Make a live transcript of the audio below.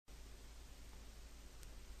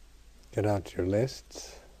Get out your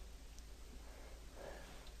lists.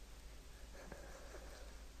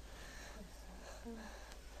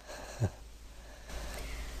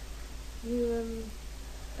 You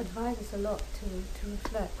advise us a lot to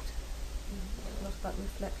reflect, a lot about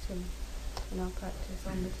reflecting in our practice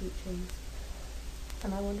on the teachings.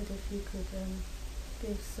 And I wondered if you could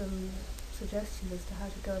give some suggestions as to how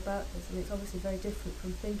to go about this. And it's obviously very different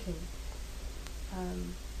from thinking.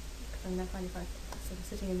 Because I find if I sort of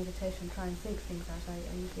sitting in meditation try and think things out, I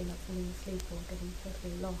usually end up falling asleep or getting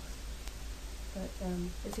totally lost. But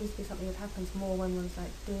it seems to be something that happens more when one's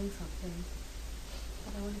like doing something.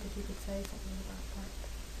 But I wondered if you could say something about that.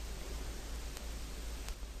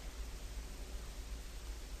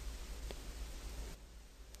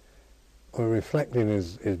 Well, reflecting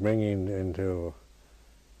is bringing into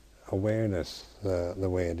awareness the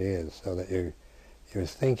way it is, so that you're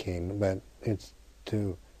thinking, but it's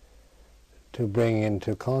to bring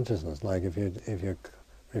into consciousness. Like if you're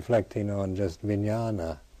reflecting on just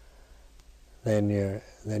vijnana, then you're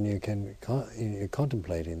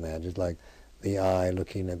contemplating that, just like the eye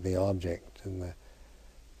looking at the object, and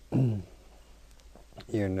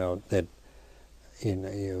you note that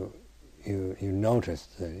you notice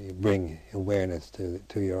that you bring awareness to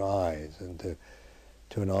your eyes and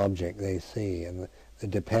to an object they see, and the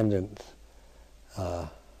dependence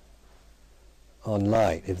on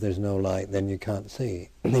light. If there's no light, then you can't see,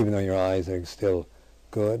 even though your eyes are still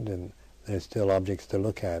good and there's still objects to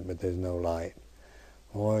look at, but there's no light.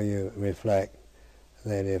 Or you reflect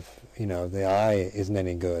that if the eye isn't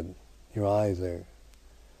any good, your eyes are,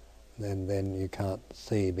 then you can't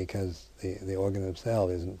see because the organ itself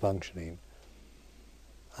isn't functioning.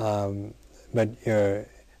 But your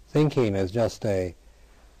thinking as just a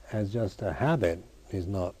habit is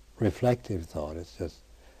not reflective thought. It's just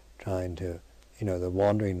trying to, the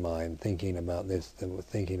wandering mind thinking about this,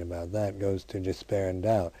 thinking about that, goes to despair and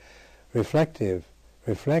doubt. Reflection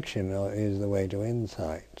is the way to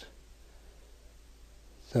insight.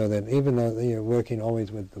 So that even though you're working always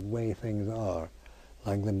with the way things are,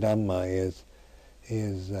 like the Dhamma is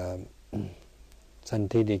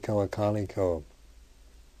santidiko akaliko,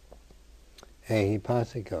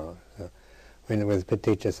 ehipassiko. So with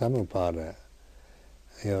paticca samuppada,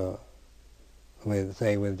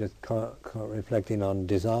 with just reflecting on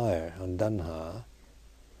desire, on tanha,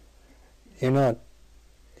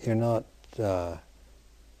 you're not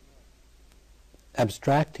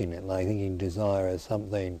abstracting it, like thinking desire as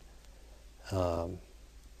something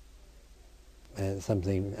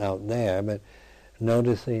something out there, but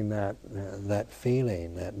noticing that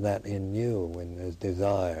feeling, that in you when there's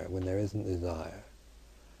desire, when there isn't desire.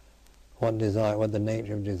 What the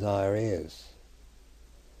nature of desire is.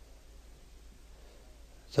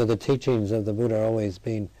 So the teachings of the Buddha are always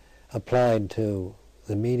being applied to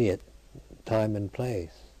the immediate time and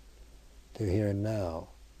place, to here and now.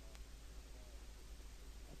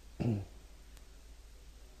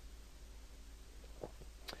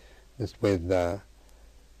 Just with the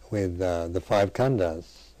five khandhas,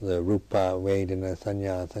 the rupa, vedana,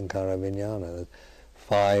 sanya, sankhara, vijnana, the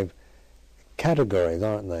 5 categories,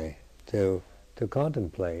 aren't they, to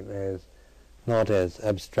contemplate as not as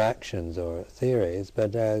abstractions or theories,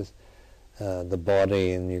 but as the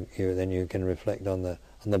body, and then you can reflect on the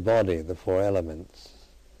body, the 4 elements.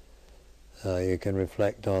 You can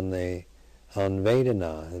reflect on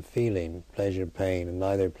Vedana, the feeling, pleasure, pain, and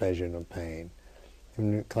neither pleasure nor pain.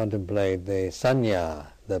 And contemplate the Sanya,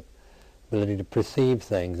 the ability to perceive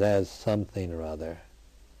things as something or other.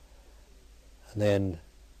 And then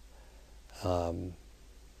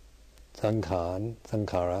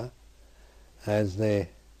Sankhara, as the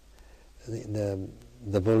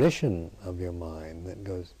volition of your mind that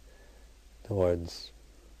goes towards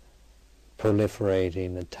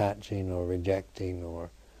proliferating, attaching, or rejecting, or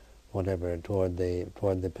whatever, toward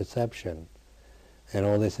the perception. And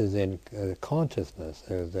all this is in consciousness.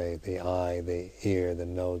 There's the eye, the ear, the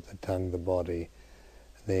nose, the tongue, the body,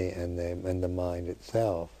 and the mind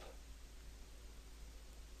itself.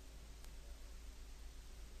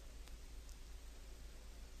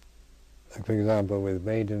 Like for example, with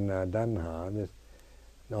Vedana Tanha, just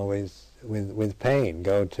always with pain,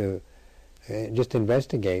 go to just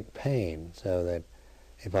investigate pain, so that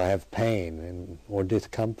if I have pain or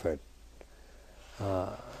discomfort,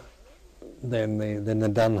 then the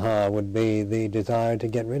Tanha would be the desire to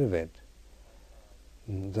get rid of it.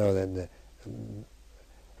 So that the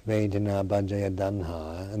Vedana Bhajaya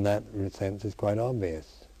Tanha, in that sense, is quite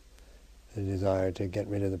obvious. The desire to get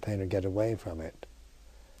rid of the pain or get away from it.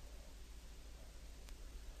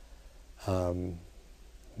 Tanha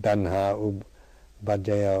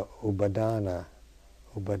Bhajaya Upadana.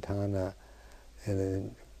 Upadana,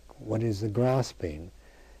 what is the grasping?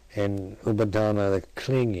 And upadana, the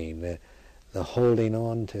clinging, the holding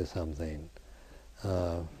on to something.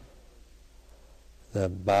 The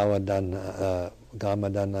bhavadanha,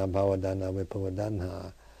 gamadana, bhavadanha,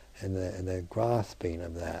 vipavadanha, and the grasping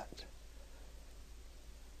of that.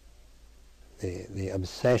 The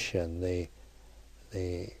obsession,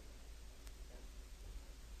 the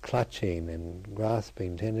clutching and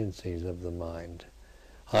grasping tendencies of the mind,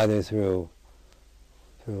 either through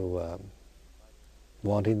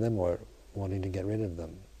wanting them or wanting to get rid of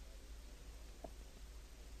them.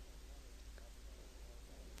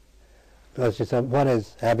 Because just what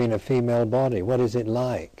is having a female body? What is it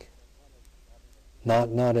like? Not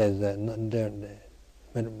as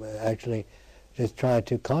but actually, just try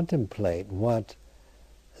to contemplate what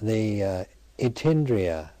the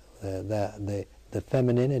itindriya, the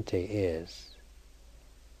femininity is,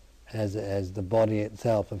 as the body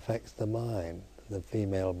itself affects the mind, the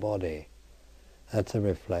female body. That's a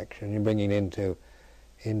reflection. You're bringing into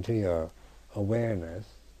your awareness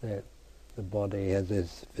that the body has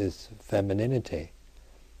this femininity.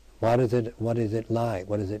 What is it like?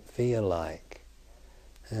 What does it feel like?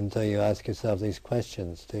 And so you ask yourself these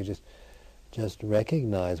questions to just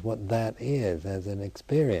recognize what that is as an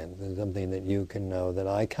experience, and something that you can know that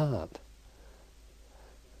I can't.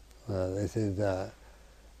 This is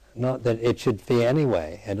not that it should feel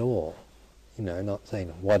anyway at all. Not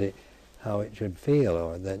saying how it should feel,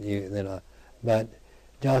 or but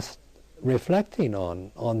just reflecting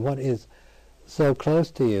on what is so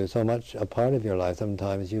close to you, so much a part of your life.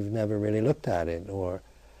 Sometimes you've never really looked at it or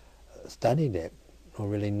studied it or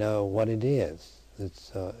really know what it is.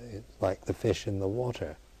 It's like the fish in the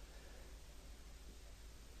water.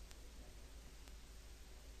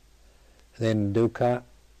 Then dukkha,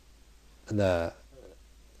 the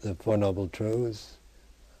Four Noble Truths,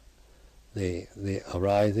 the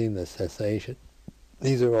arising, the cessation.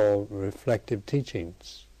 These are all reflective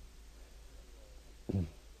teachings.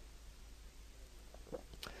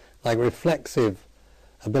 Like reflexive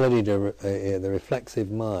ability to, the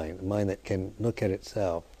reflexive mind, a mind that can look at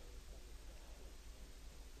itself.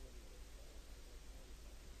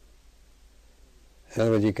 In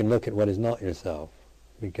other words, you can look at what is not yourself,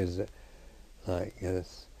 because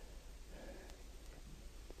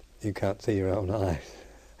you can't see your own eyes.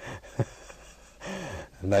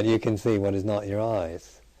 But you can see what is not your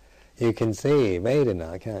eyes. You can see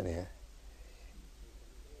Vedana, can't you?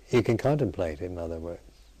 You can contemplate it, in other words.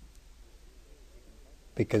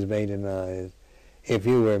 Because Vedana is, if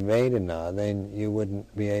you were Vedana, then you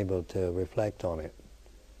wouldn't be able to reflect on it.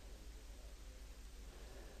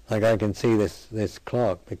 Like I can see this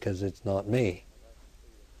clock because it's not me.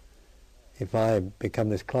 If I become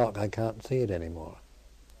this clock, I can't see it anymore.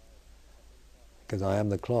 Because I am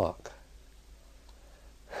the clock.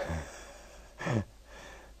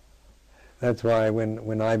 That's why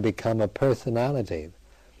when I become a personality,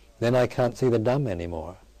 then I can't see the Dhamma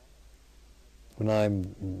anymore. When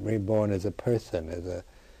I'm reborn as a person,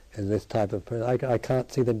 as this type of person, I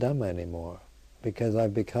can't see the Dhamma anymore, because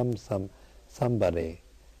I've become somebody.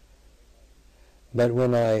 But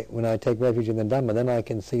when I take refuge in the Dhamma, then I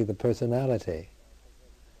can see the personality.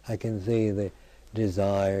 I can see the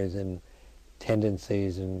desires and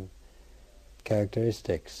tendencies and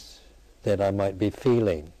characteristics that I might be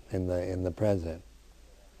feeling in the present.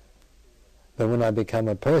 But when I become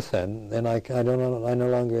a person, then I no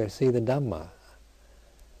longer see the Dhamma.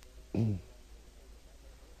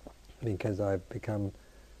 Because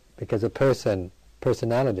a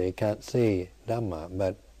personality can't see Dhamma,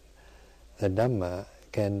 but the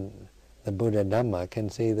Buddha Dhamma can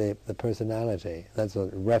see the personality. That's what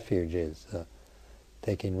refuge is,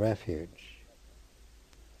 taking refuge.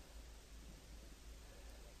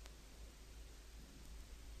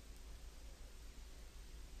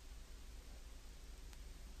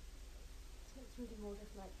 So it's really more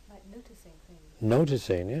just like noticing things.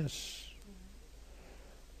 Noticing, yes.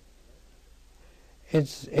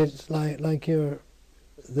 It's like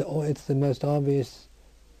it's the most obvious,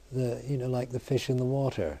 like the fish in the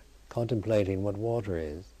water, contemplating what water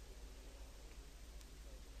is.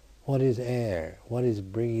 What is air? What is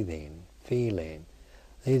breathing, feeling?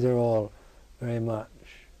 These are all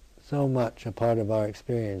so much a part of our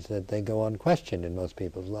experience that they go unquestioned in most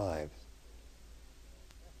people's lives.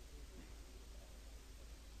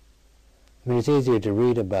 I mean, it's easier to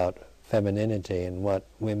read about femininity and what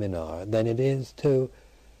women are than it is to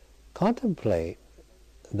contemplate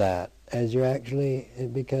that as you're actually,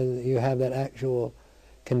 because you have that actual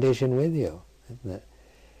condition with you, isn't it?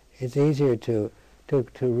 It's easier to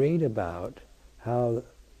read about how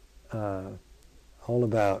all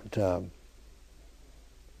about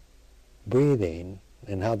breathing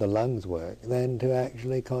and how the lungs work than to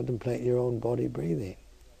actually contemplate your own body breathing.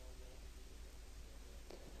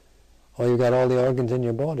 Or you've got all the organs in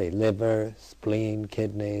your body, liver, spleen,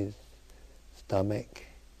 kidneys, stomach.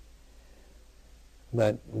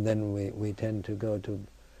 But then we tend to go to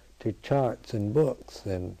charts and books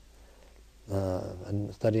and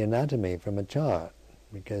study anatomy from a chart,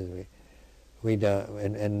 because we don't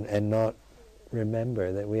and not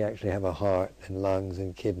remember that we actually have a heart and lungs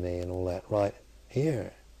and kidney and all that right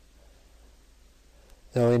here.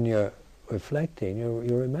 So in your reflecting, you're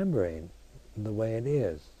remembering the way it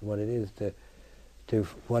is, what it is to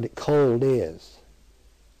what cold is,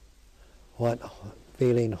 what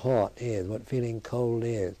feeling hot is, what feeling cold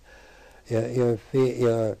is. You're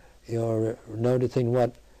noticing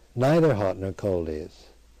what neither hot nor cold is.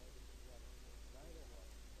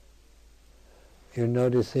 You're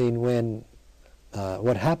noticing when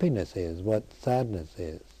what happiness is, what sadness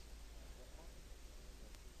is,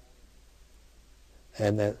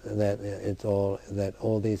 and that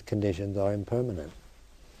all these conditions are impermanent.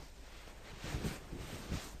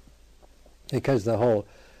 Because the whole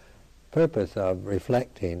purpose of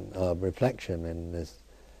reflection in this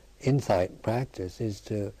insight practice is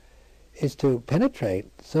to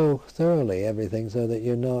penetrate so thoroughly everything, so that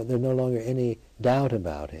there's no longer any doubt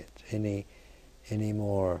about it, any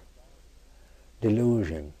more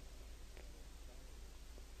delusion.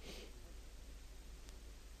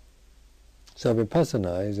 So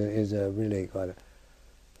vipassana is a really quite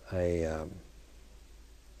a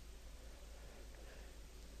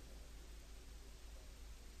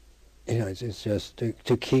it's just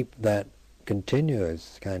to keep that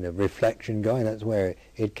continuous kind of reflection going. That's where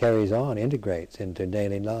it carries on, integrates into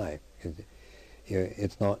daily life.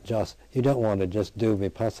 It's not just, you don't want to just do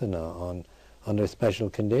vipassana under special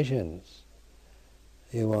conditions.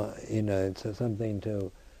 You want, it's something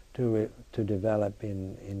to develop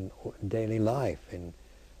in daily life, in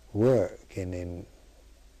work, and in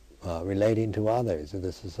relating to others, to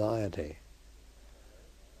the society.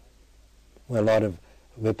 Well, a lot of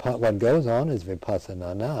what goes on as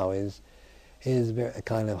vipassana now is a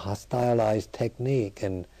kind of hostilized technique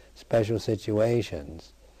in special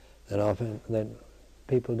situations that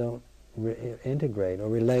people don't integrate or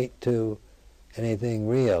relate to anything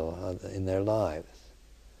real in their lives.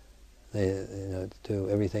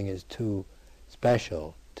 Everything is too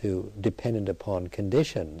special, too dependent upon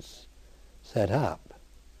conditions set up.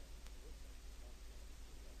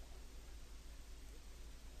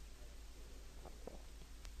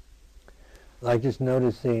 Like just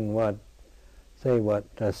noticing what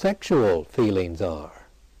sexual feelings are.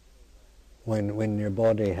 When your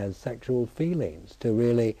body has sexual feelings, to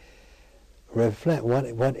really reflect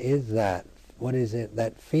what is that? What is it,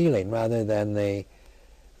 that feeling, rather than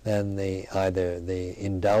either the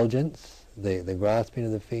indulgence, the grasping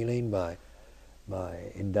of the feeling by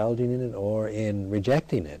indulging in it, or in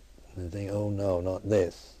rejecting it and saying, oh no, not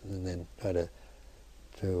this, and then try to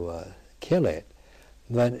kill it.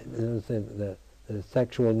 But the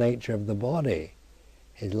sexual nature of the body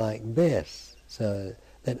is like this, so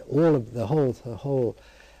that all of the whole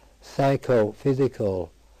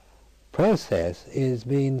psychophysical process is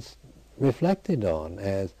being reflected on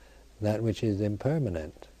as that which is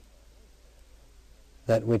impermanent,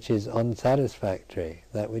 that which is unsatisfactory,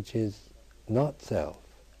 that which is not self.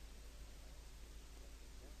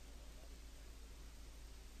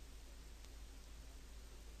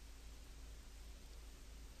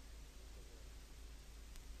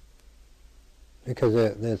 Because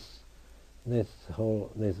this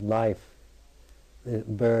life, this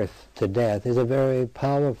birth to death, is a very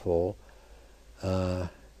powerful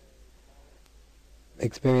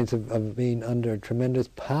experience of being under tremendous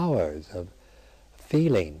powers of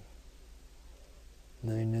feeling.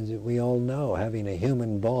 And as we all know, having a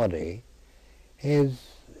human body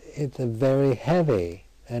it's a very heavy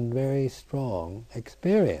and very strong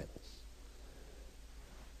experience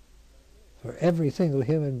for every single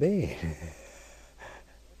human being.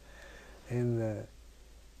 And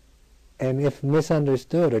if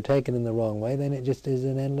misunderstood or taken in the wrong way, then it just is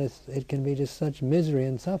it can be just such misery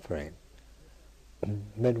and suffering.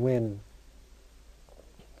 But when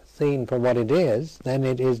seen for what it is, then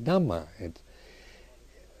it is Dhamma.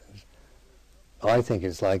 I think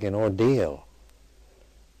it's like an ordeal.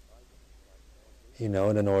 You know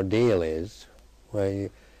what an ordeal is, where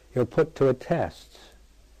you're put to a test.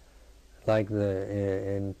 Like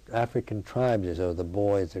in African tribes, or the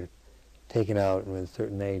boys are taken out with a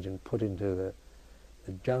certain age and put into the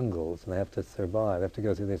jungles, and they have to survive. They have to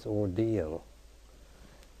go through this ordeal.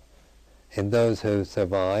 And those who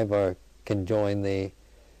survive are can join the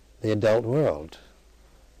adult world.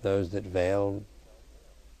 Those that fail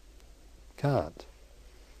can't.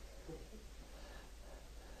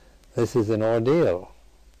 This is an ordeal.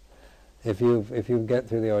 If you get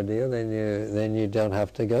through the ordeal, then you don't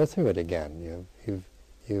have to go through it again.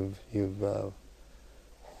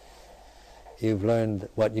 You've learned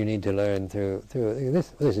what you need to learn through this.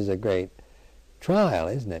 This is a great trial,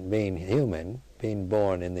 isn't it? Being human, being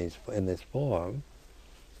born in this form,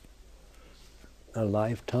 a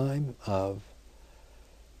lifetime of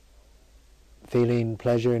feeling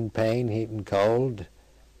pleasure and pain, heat and cold,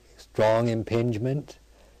 strong impingement,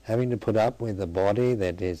 having to put up with a body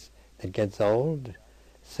that gets old,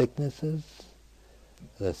 sicknesses,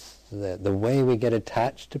 the way we get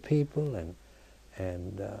attached to people and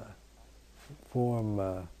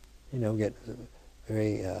form, get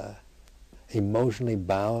very emotionally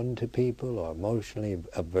bound to people or emotionally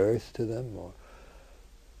averse to them,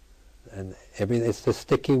 and it's the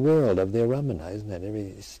sticky world of the Aramana, isn't it?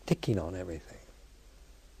 Everything's sticking on everything.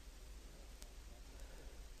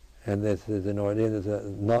 And this is an ordeal,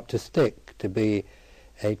 not to stick, to be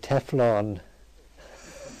a Teflon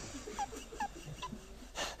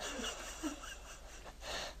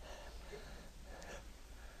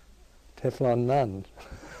nun.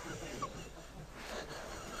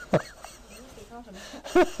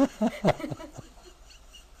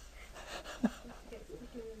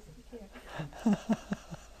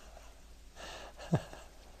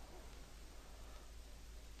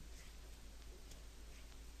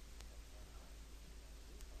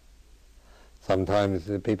 Sometimes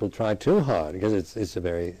people try too hard because it's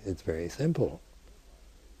very simple.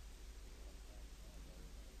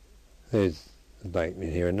 There's like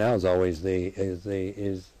here and now is always the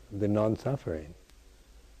non-suffering.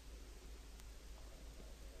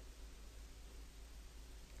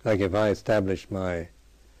 Like if I establish when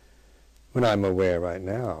I'm aware right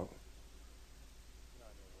now,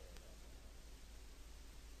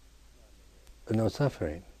 there's no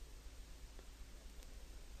suffering.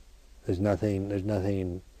 There's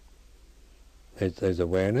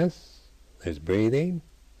awareness, there's breathing.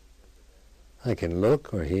 I can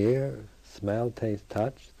look or hear, smell, taste,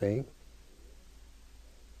 touch, think.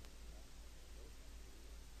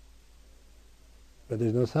 But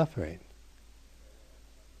there's no suffering.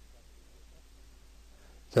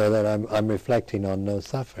 So that I'm reflecting on no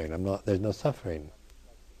suffering. There's no suffering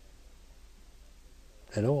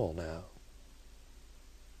at all now.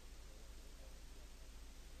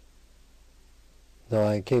 So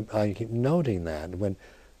I keep noting that when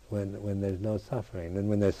there's no suffering, and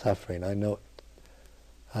when there's suffering,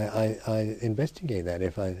 I investigate that.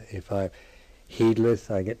 If I'm heedless,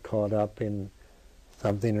 I get caught up in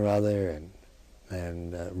something or other,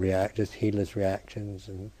 and react, just heedless reactions,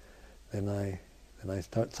 and then I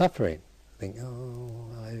start suffering. Think,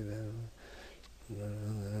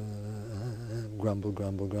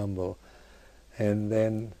 grumble, and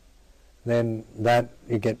then that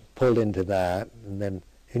you get pulled into that, and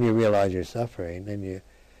you realize you're suffering, and you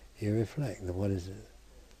reflect. What is it?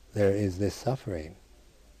 There is this suffering,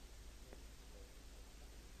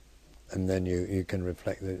 and then you can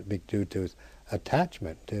reflect that due to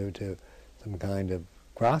attachment, to some kind of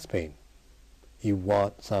grasping. You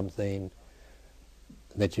want something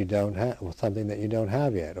that you don't have, or something that you don't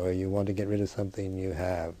have yet, or you want to get rid of something you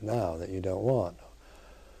have now that you don't want,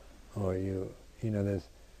 or you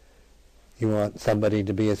want somebody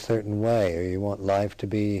to be a certain way, or you want life to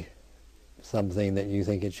be something that you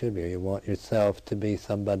think it should be, or you want yourself to be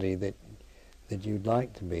somebody that you'd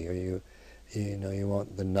like to be, or you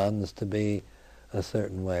want the nuns to be a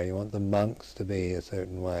certain way, you want the monks to be a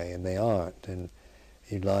certain way, and they aren't, and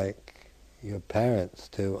you'd like your parents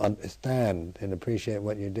to understand and appreciate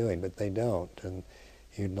what you're doing, but they don't, and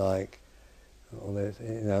you'd like all this,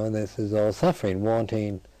 and this is all suffering,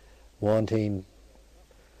 wanting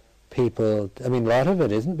people. A lot of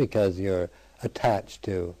it isn't because you're attached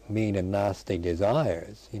to mean and nasty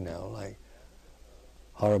desires, like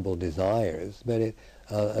horrible desires, but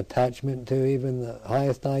attachment to even the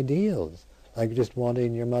highest ideals, like just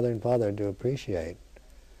wanting your mother and father to appreciate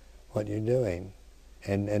what you're doing,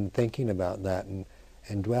 and thinking about that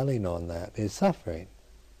and dwelling on that is suffering.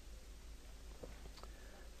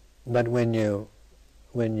 But when you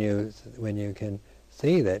can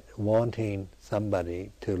see that wanting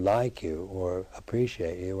somebody to like you or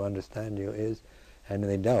appreciate you, understand you is, and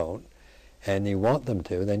they don't, and you want them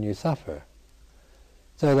to, then you suffer.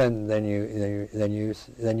 So then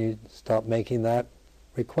you stop making that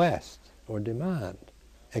request or demand,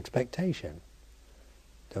 expectation.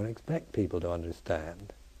 Don't expect people to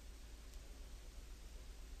understand.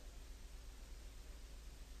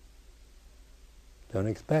 Don't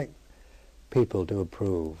expect people to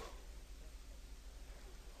approve,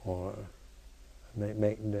 or don't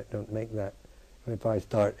make that. If I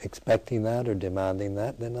start expecting that or demanding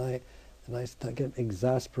that, then I start get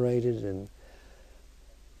exasperated and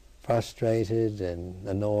frustrated and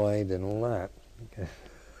annoyed and all that. Okay.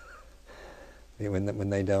 when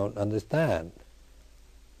they don't understand.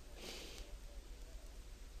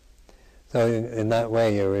 So in that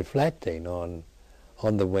way, you're reflecting on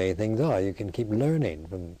the way things are. You can keep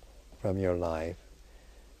learning from your life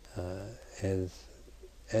as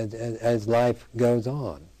life goes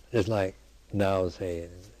on. Just like now, say,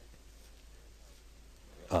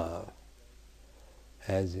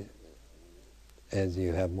 as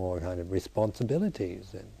you have more kind of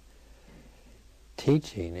responsibilities and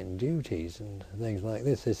teaching and duties and things like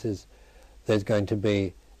this, there's going to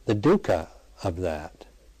be the dukkha of that,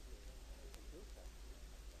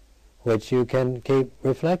 which you can keep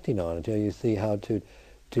reflecting on until you see how to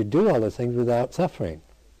do all those things without suffering.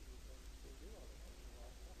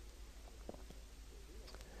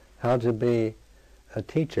 How to be a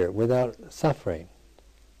teacher without suffering.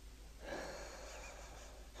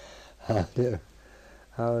 How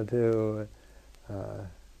to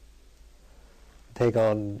take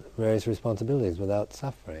on various responsibilities without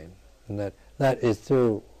suffering. And that is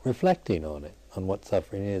through reflecting on it, on what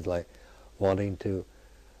suffering is, like wanting to,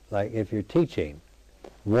 like if you're teaching,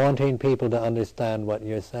 wanting people to understand what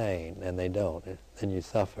you're saying and they don't, then you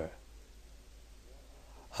suffer.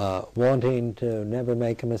 Wanting to never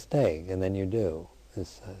make a mistake and then you do,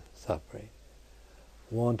 is suffering.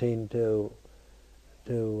 Wanting to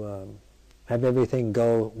have everything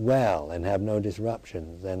go well and have no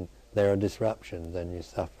disruptions, and there are disruptions and you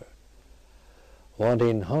suffer.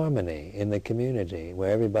 Wanting harmony in the community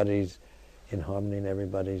where everybody's in harmony and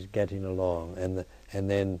everybody's getting along, and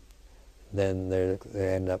then they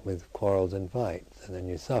end up with quarrels and fights, and then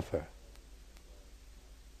you suffer.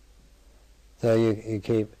 So you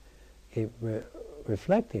keep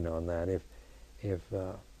reflecting on that. If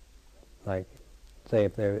like, say,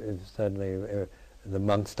 if suddenly the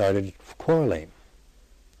monks started quarreling,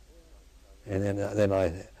 and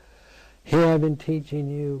then here I've been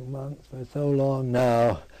teaching you monks for so long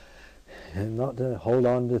now, and not to hold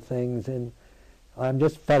on to things, and I'm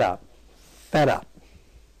just fed up.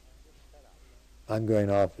 I'm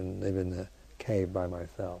going off and live in the cave by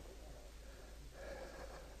myself.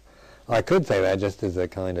 I could say that just as a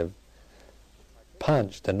kind of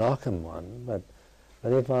punch to knock him one, but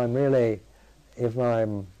if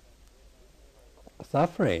I'm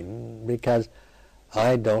suffering because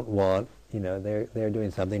I don't want, they're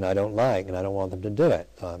doing something I don't like and I don't want them to do it.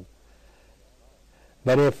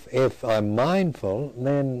 But if I'm mindful,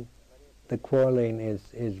 then the quarreling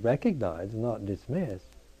is recognized, not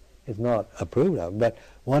dismissed. It's not approved of, but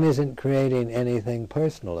one isn't creating anything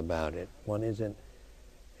personal about it. One isn't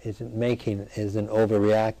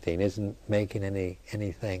overreacting, isn't making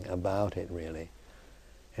anything about it really.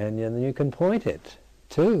 And then you can point it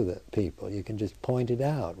to the people. You can just point it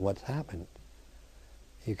out, what's happened.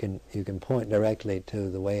 You can point directly to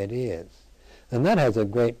the way it is. And that has a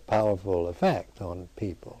great powerful effect on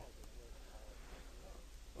people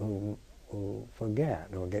who forget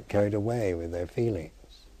or get carried away with their feelings.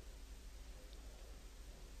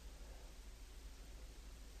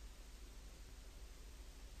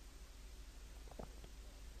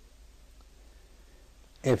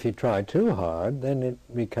 If you try too hard, then it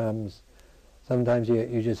becomes, sometimes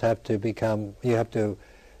you just have to you have to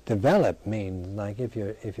develop means, like if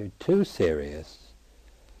you're too serious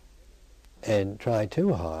and try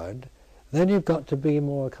too hard, then you've got to be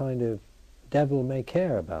more kind of devil may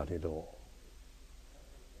care about it all.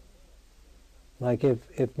 Like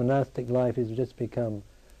if monastic life has just become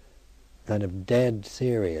kind of dead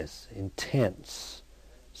serious, intense,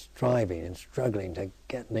 striving and struggling to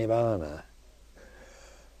get nirvana,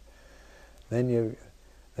 then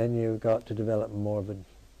you've got to develop more of a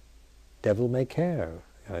devil may care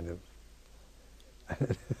kind of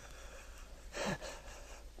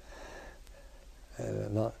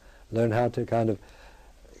not learn how to kind of,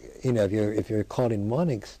 if you're caught in one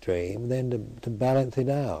extreme, then to balance it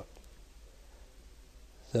out,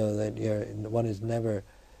 so that one is never,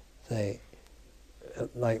 say,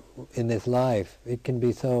 like in this life, it can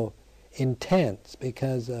be so intense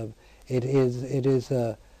because of it is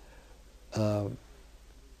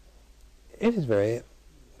very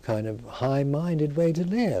kind of high-minded way to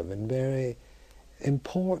live, and very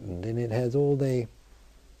important, and it has all the,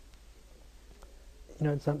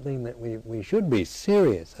 it's something that we should be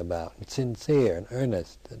serious about, and sincere and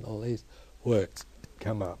earnest, and all these words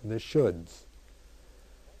come up, the shoulds.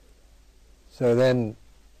 So then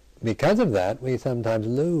because of that, we sometimes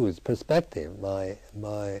lose perspective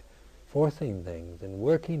by forcing things and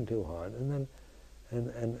working too hard, and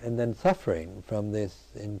then suffering from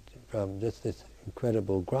from just this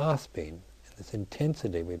incredible grasping, this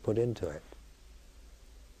intensity we put into it.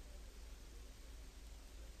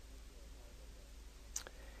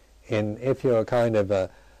 And if you're kind of a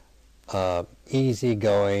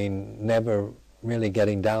easygoing, never really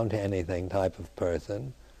getting down to anything type of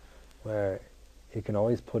person, where you can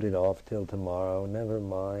always put it off till tomorrow, never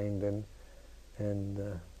mind,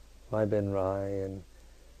 and why ben rai, and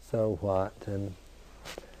so what, and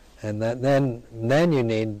that then you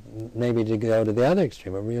need maybe to go to the other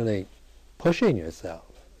extreme of really pushing yourself,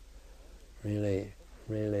 really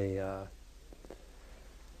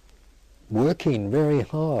working very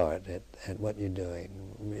hard at what you're doing,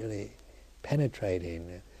 really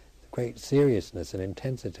penetrating, great seriousness and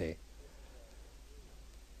intensity.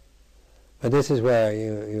 But this is where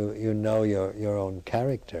you know your own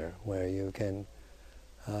character, where you can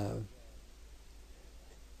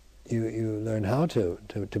you learn how to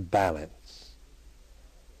balance.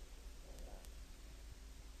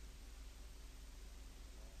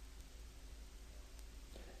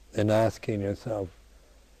 Then asking yourself,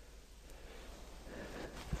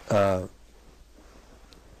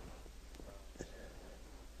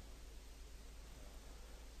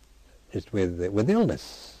 just with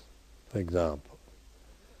illness, for example,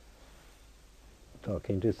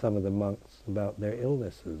 talking to some of the monks about their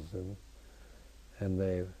illnesses, and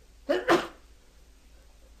they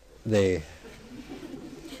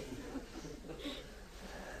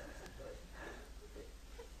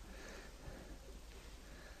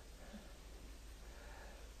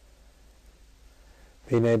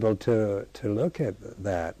being able to look at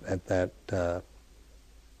that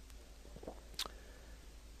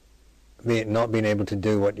not being able to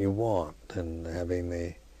do what you want, and having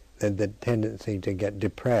the tendency to get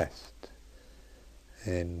depressed,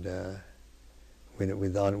 and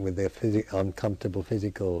with the uncomfortable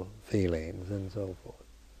physical feelings and so forth.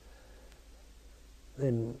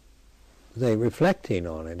 Then reflecting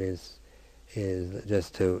on it is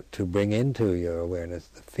just to bring into your awareness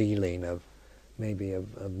the feeling of maybe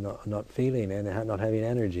of not feeling and not having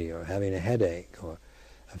energy, or having a headache or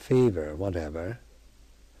a fever or whatever,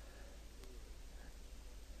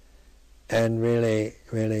 and really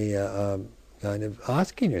kind of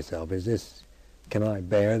asking yourself, can I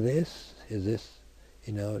bear this? Is this,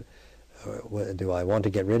 or do I want to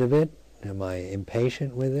get rid of it? Am I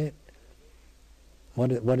impatient with it?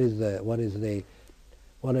 What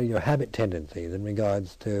are your habit tendencies in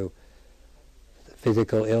regards to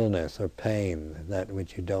physical illness or pain, that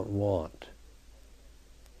which you don't want?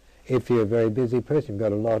 If you're a very busy person, you've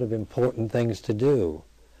got a lot of important things to do,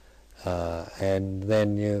 and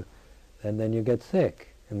then you get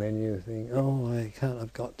sick, and then you think, oh, I can't.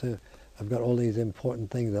 I've got all these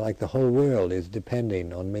important things. Like the whole world is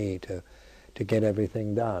depending on me to get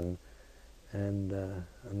everything done, and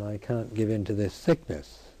I can't give in to this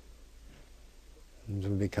sickness. And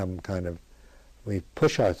we become we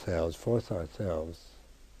push ourselves, force ourselves,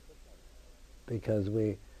 because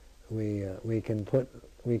we can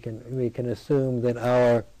assume that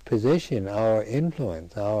our position, our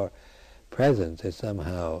influence, our presence is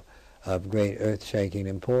somehow of great earth-shaking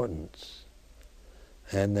importance,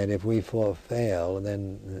 and that if we fail,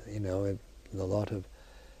 then a lot of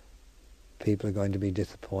people are going to be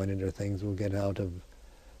disappointed, or things will get out of,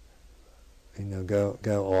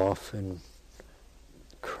 go off and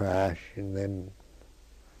crash, and then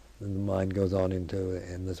the mind goes on into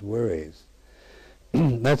endless worries.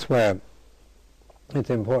 That's where it's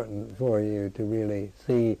important for you to really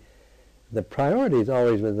see the priorities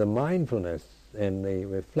always with the mindfulness and the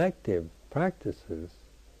reflective practices,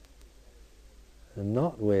 and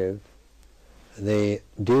not with the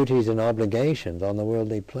duties and obligations on the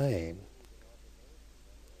worldly plane.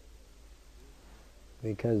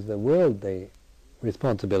 Because the worldly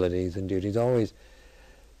responsibilities and duties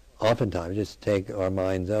oftentimes just take our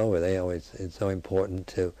minds over. It's so important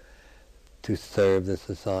to serve the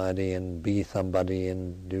society and be somebody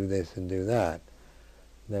and do this and do that,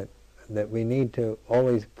 that we need to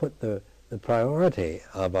always put the priority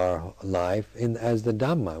of our life in as the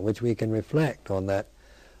Dhamma, which we can reflect on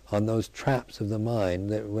those traps of the mind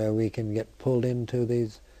where we can get pulled into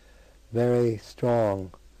these very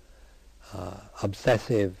strong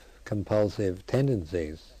obsessive compulsive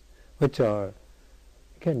tendencies, which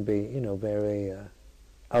can be very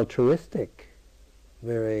altruistic,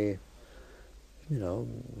 very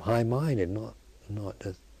high-minded, not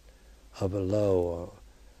just of a low or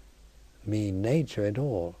mean nature at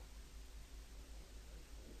all.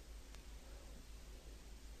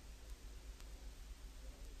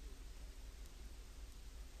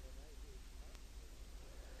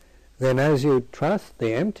 then as you trust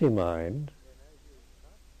the empty mind,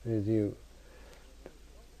 as you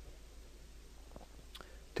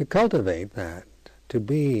to cultivate that, to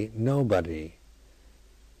be nobody,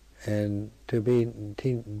 and to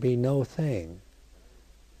be no thing,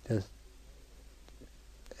 just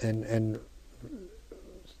and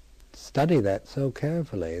study that so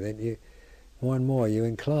carefully that you more and more you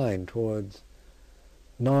incline towards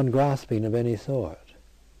non-grasping of any sort.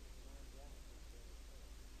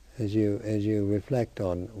 As you reflect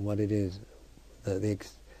on what it is, that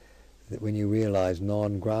when you realize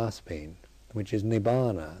non-grasping, which is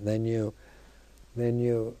nibbana, then you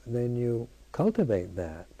cultivate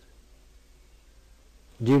that.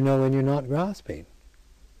 Do you know when you're not grasping?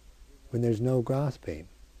 When there's no grasping.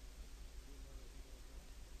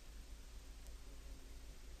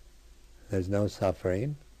 There's no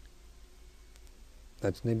suffering.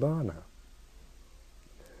 That's nibbana.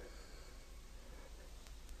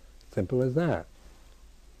 Simple as that.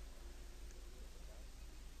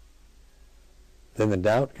 Then the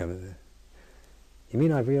doubt comes. You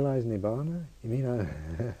mean I've realized nibbana? You mean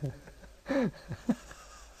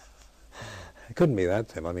it couldn't be that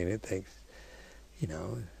simple. I mean, it takes,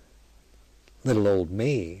 little old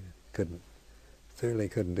me certainly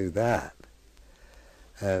couldn't do that.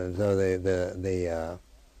 And so the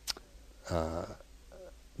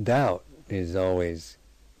doubt is always,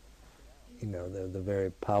 the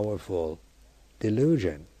very powerful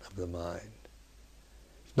delusion of the mind.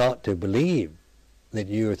 It's not to believe that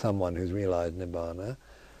you are someone who's realized nibbana,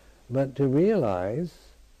 but to realize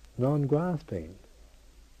non-grasping.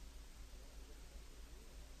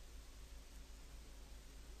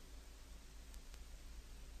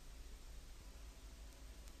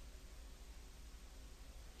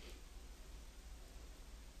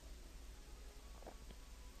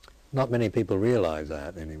 Not many people realize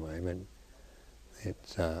that anyway, but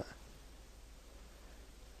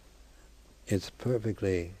it's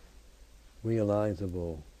perfectly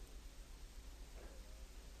realizable.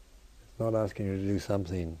 It's not asking you to do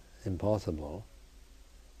something impossible.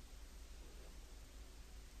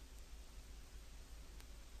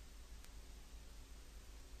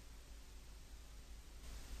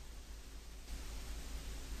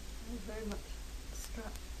 I was very much struck a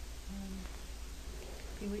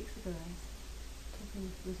few weeks ago. I was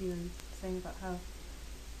talking with you and saying about how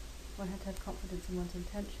one had to have confidence in one's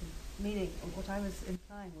intention. Meaning, what I was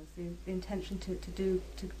implying was the intention to do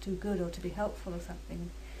good or to be helpful or something.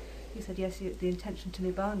 You said yes, the intention to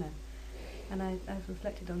nibbana, and I've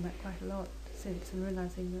reflected on that quite a lot since, and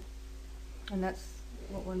realizing that, and that's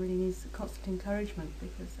what one really needs, constant encouragement,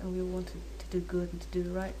 because we all want to do good and to do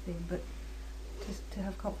the right thing, but to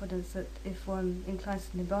have confidence that if one inclines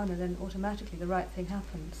to nibbana, then automatically the right thing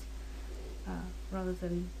happens, rather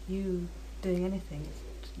than you doing anything.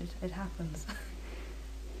 It happens.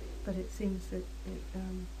 But it seems that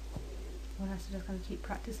one has to just kind of keep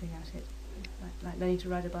practicing at it, like learning to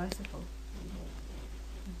ride a bicycle, and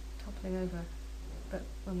toppling over. But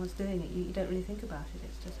when one's doing it, you don't really think about it.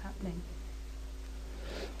 It's just happening.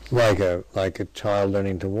 Like a child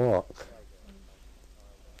learning to walk.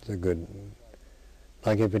 It's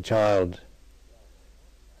like if a child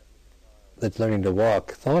that's learning to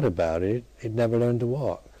walk thought about it, it never learned to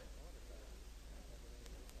walk.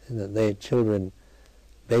 And that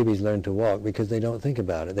babies learn to walk because they don't think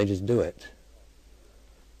about it, they just do it.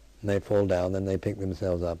 And they fall down, then they pick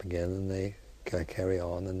themselves up again, and they carry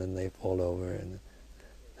on, and then they fall over. And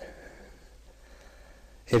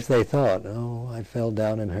if they thought, oh, I fell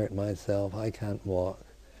down and hurt myself, I can't walk,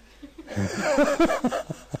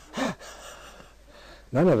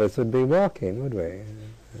 none of us would be walking, would we?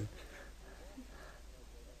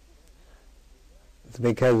 It's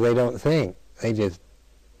because they don't think, they just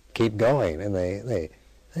keep going, and they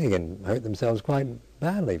can hurt themselves quite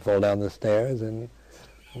badly, fall down the stairs and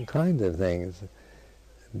all kinds of things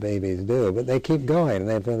babies do, but they keep going,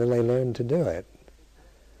 and they learn to do it.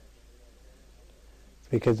 It's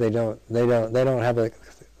because they don't have a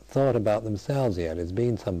thought about themselves yet as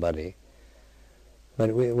being somebody.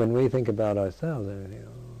 But when we think about ourselves,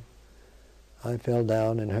 I fell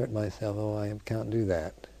down and hurt myself, oh, I can't do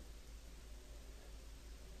that.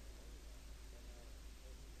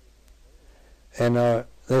 And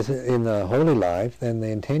in the holy life, then the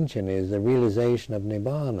intention is the realization of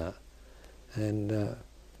nibbana, and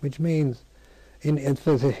which means it's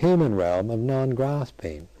the human realm of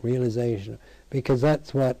non-grasping, realization, because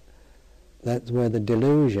that's where the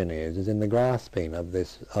delusion is in the grasping of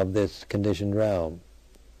this conditioned realm.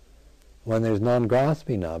 When there's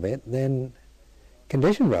non-grasping of it, then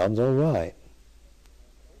conditioned realm's all right.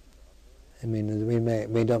 I mean,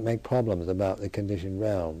 we don't make problems about the conditioned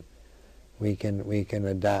realm. we can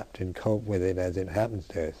adapt and cope with it as it happens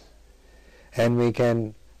to us, and we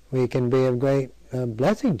can be of great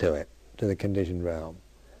blessing to it, to the conditioned realm,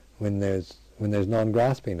 when there's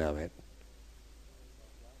non-grasping of it.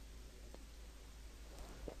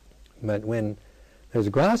 But when there's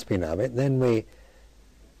grasping of it, then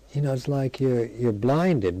it's like you're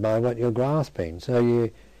blinded by what you're grasping. So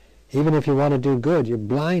even if you want to do good, you're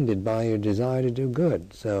blinded by your desire to do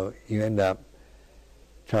good. So you end up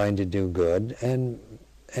trying to do good, and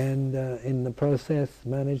in the process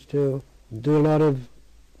manage to do a lot of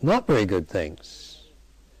not very good things.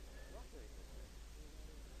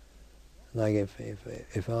 Like if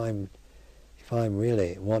I'm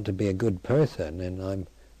really want to be a good person, and I'm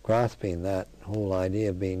grasping that whole idea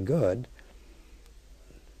of being good,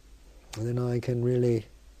 then I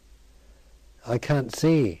can't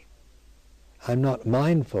see. I'm not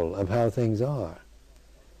mindful of how things are.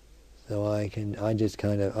 So I can just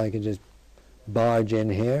barge in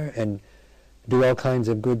here and do all kinds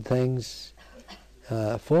of good things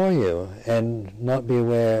for you, and not be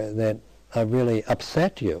aware that I've really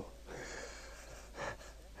upset you.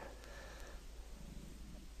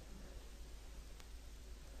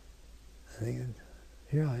 I think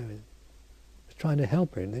here I was trying to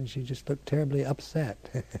help her, and then she just looked terribly upset.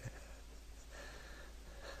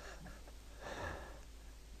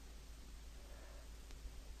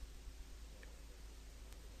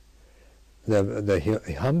 The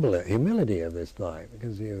humility of this life,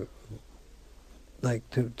 because you like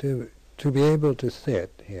to be able to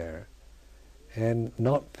sit here and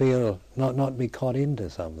not be caught into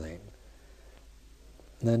something,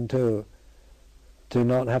 then to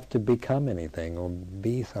not have to become anything or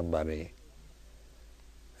be somebody,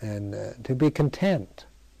 and to be content.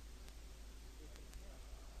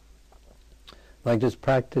 Like just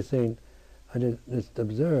practicing, I just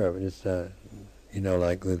observe,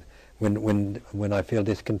 like when I feel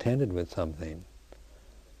discontented with something,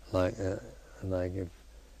 like if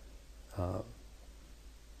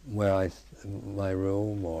my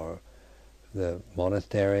room or the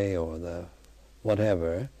monastery or the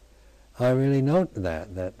whatever, I really note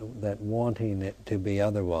that wanting it to be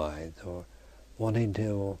otherwise, or wanting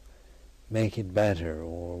to make it better,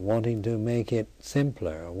 or wanting to make it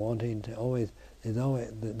simpler, or wanting to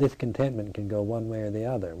the discontentment can go one way or the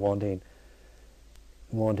other, not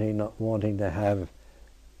wanting to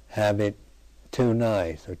have it too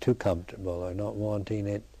nice or too comfortable, or not wanting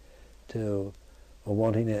it to, or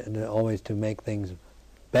wanting it always to make things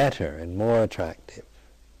better and more attractive.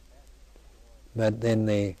 But in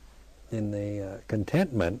the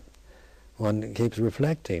contentment, one keeps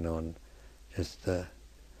reflecting on just the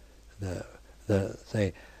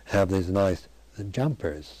say, have these nice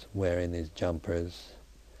jumpers, wearing these jumpers,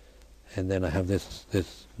 and then I have this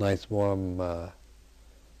nice warm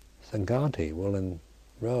sangati, woolen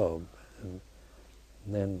robe, and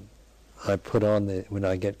then I put on when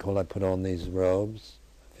I get cold, I put on these robes,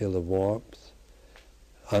 feel the warmth,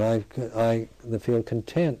 and I feel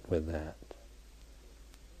content with that.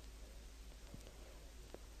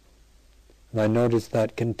 And I notice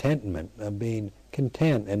that contentment of being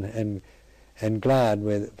content and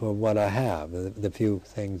glad for what I have, the few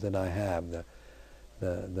things that I have,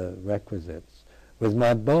 the requisites, with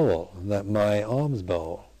my bowl, my alms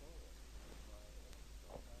bowl,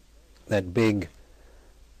 that big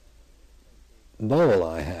bowl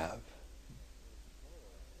I have.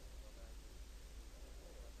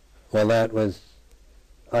 Well,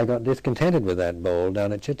 I got discontented with that bowl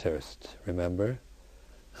down at Chithurst, remember?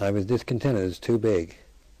 I was discontented, it was too big.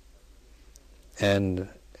 And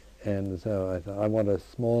so I thought, I want a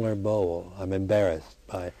smaller bowl. I'm embarrassed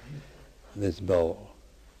by this bowl.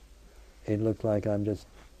 It looks like I'm just,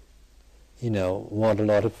 want a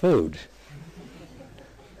lot of food.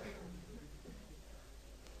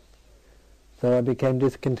 So I became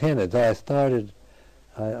discontented. So I started,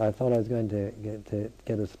 I thought I was going to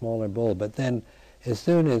get a smaller bowl. But then as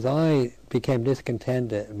soon as I became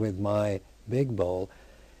discontented with my big bowl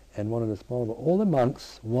and wanted a smaller bowl, all the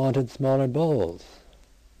monks wanted smaller bowls.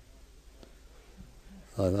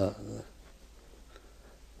 I thought,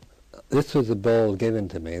 this was a bowl given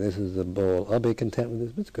to me. This is a bowl. I'll be content with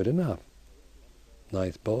this. It's good enough.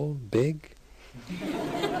 Nice bowl, big.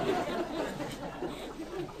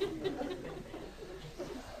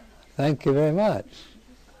 Thank you very much.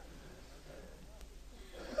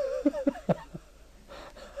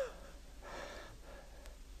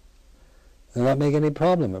 Did not make any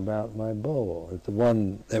problem about my bowl. It's the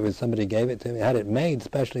one that was, somebody gave it to me. I had it made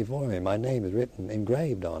specially for me. My name is written,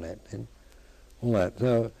 engraved on it, and all that.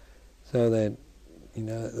 So that,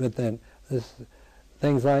 but then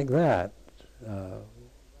things like that.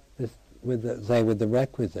 with the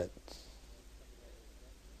requisites.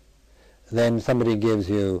 Then somebody gives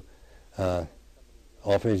you,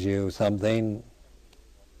 offers you something,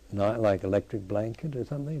 not like electric blanket or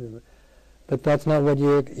something, but that's not what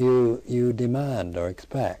you demand or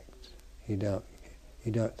expect. You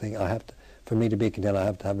don't think for me to be content, I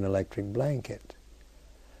have to have an electric blanket,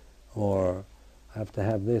 or I have to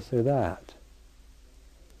have this or that.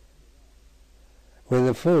 With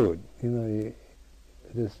the food,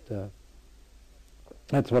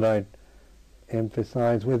 that's what I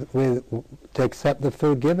emphasize to accept the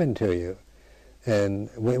food given to you, and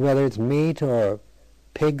whether it's meat or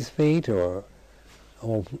pig's feet or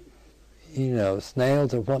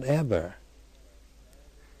snails or whatever,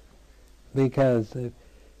 because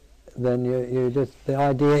then the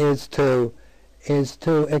idea is to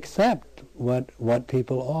accept what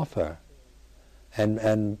people offer,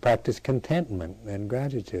 and practice contentment and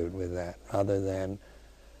gratitude with that, rather than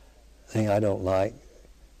saying I don't like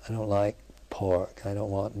pork, I don't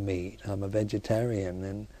want meat, I'm a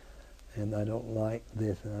vegetarian, and I don't like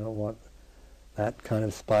this, and I don't want that kind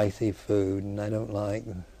of spicy food, and I don't like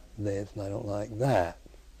this, and I don't like that.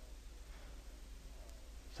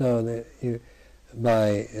 So the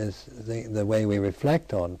way we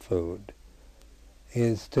reflect on food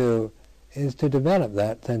is to develop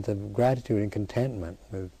that sense of gratitude and contentment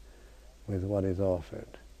with what is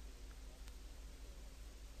offered.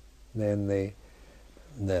 Then the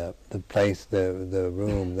place, the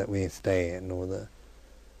room that we stay in, or the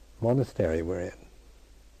monastery we're in,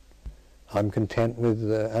 I'm content with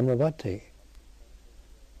Amaravati.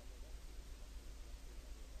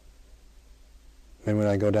 And when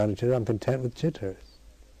I go down to Chittor, I'm content with Chittors.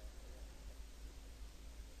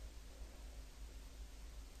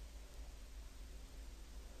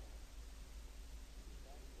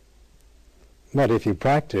 But if you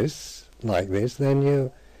practice like this, then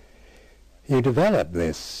you develop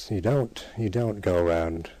this. You don't go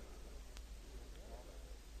around.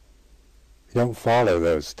 You don't follow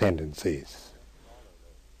those tendencies.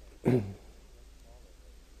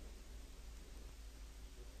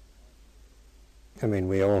 I mean,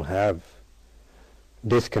 we all have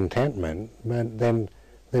discontentment, but then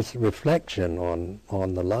this reflection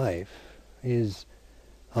on the life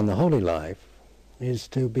on the holy life, is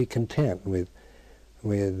to be content with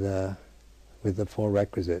the four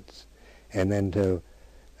requisites, and then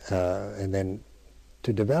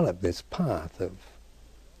to develop this path of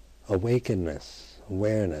awakeness,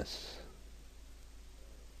 awareness.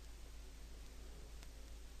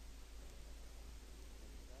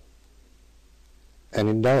 And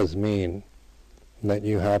it does mean that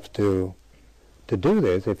you have to do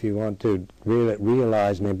this if you want to really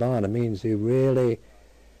realize Nibbana. It means you really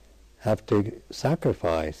have to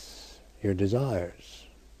sacrifice your desires,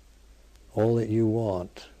 all that you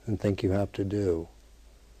want and think you have to do.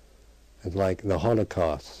 It's like the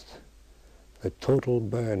Holocaust, the total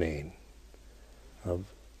burning of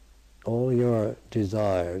all your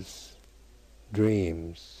desires,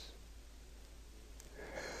 dreams,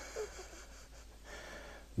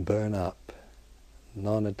 burn up,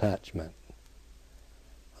 non-attachment,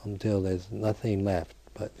 until there's nothing left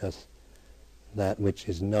but just that which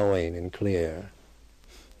is knowing and clear.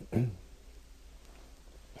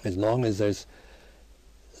 As long as there's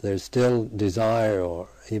still desire, or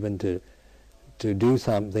even to do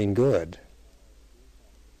something good,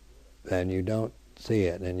 and you don't see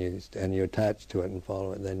it, and you're attached to it and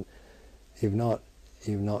follow it, then you've not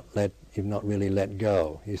really let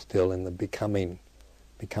go. You're still in the becoming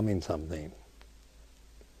something.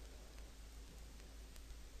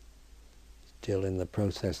 Still in the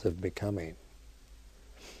process of becoming.